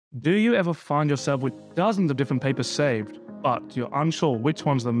Do you ever find yourself with dozens of different papers saved, but you're unsure which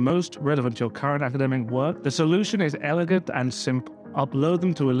one's the most relevant to your current academic work? The solution is elegant and simple. Upload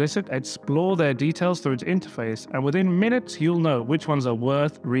them to Elicit, explore their details through its interface, and within minutes you'll know which ones are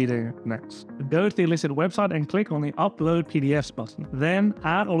worth reading next. Go to the Elicit website and click on the Upload PDFs button. Then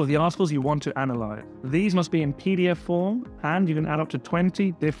add all of the articles you want to analyze. These must be in PDF form, and you can add up to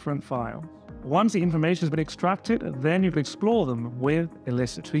 20 different files. Once the information has been extracted, then you can explore them with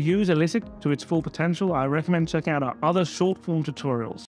Elicit. To use Elicit to its full potential, I recommend checking out our other short-form tutorials.